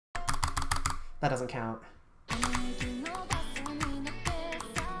That doesn't count.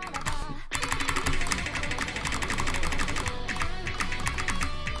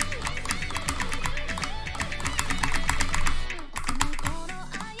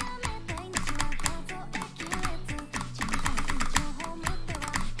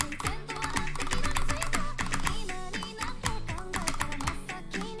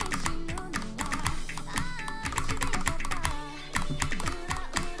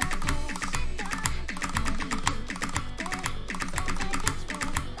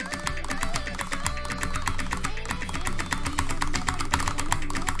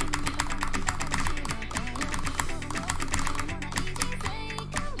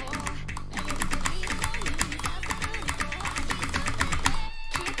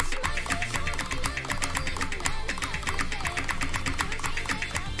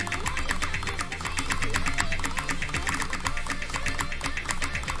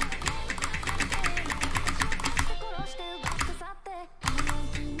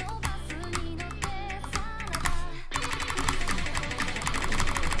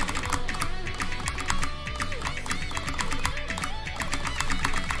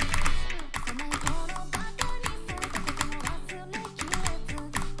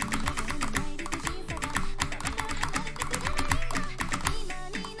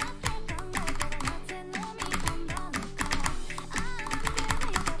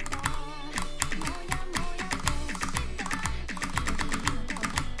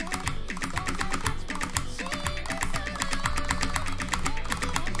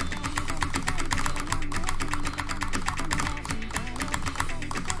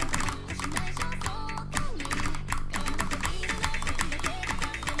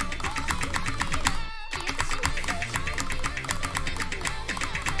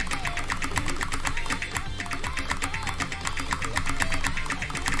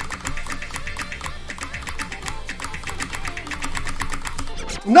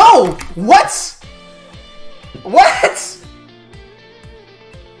 No! What? What?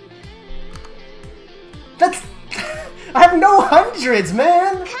 That's... I have no hundreds,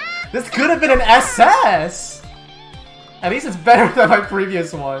 man! This could have been an SS! At least it's better than my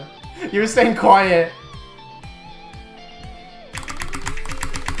previous one. You're staying quiet.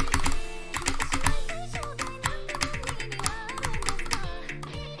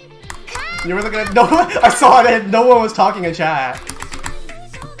 You were looking at... No, I saw it, no one was talking in chat.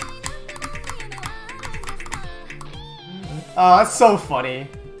 Oh, that's so funny.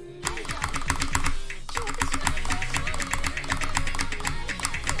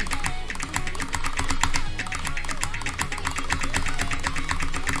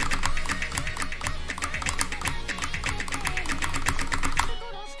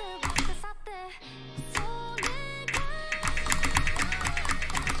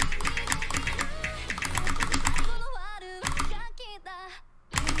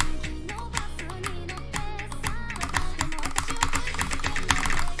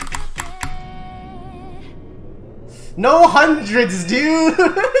 No hundreds, dude!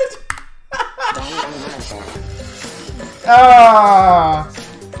 Ah!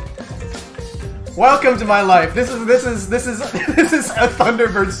 Welcome to my life. This is a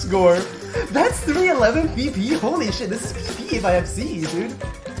Thunderbird score. That's 311 PP. Holy shit, this is PP if I have C's, dude.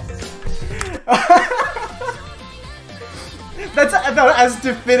 That's about as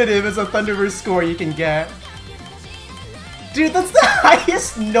definitive as a Thunderbird score you can get. Dude, that's the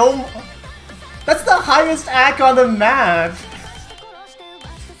highest That's the highest AC on the map!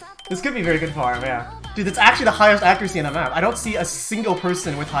 This could be very good farm, yeah. Dude, that's actually the highest accuracy on the map. I don't see a single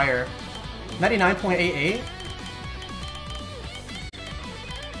person with higher. 99.88?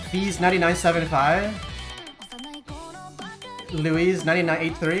 Fees 99.75? Louise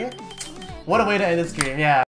 99.83? What a way to end this stream, yeah.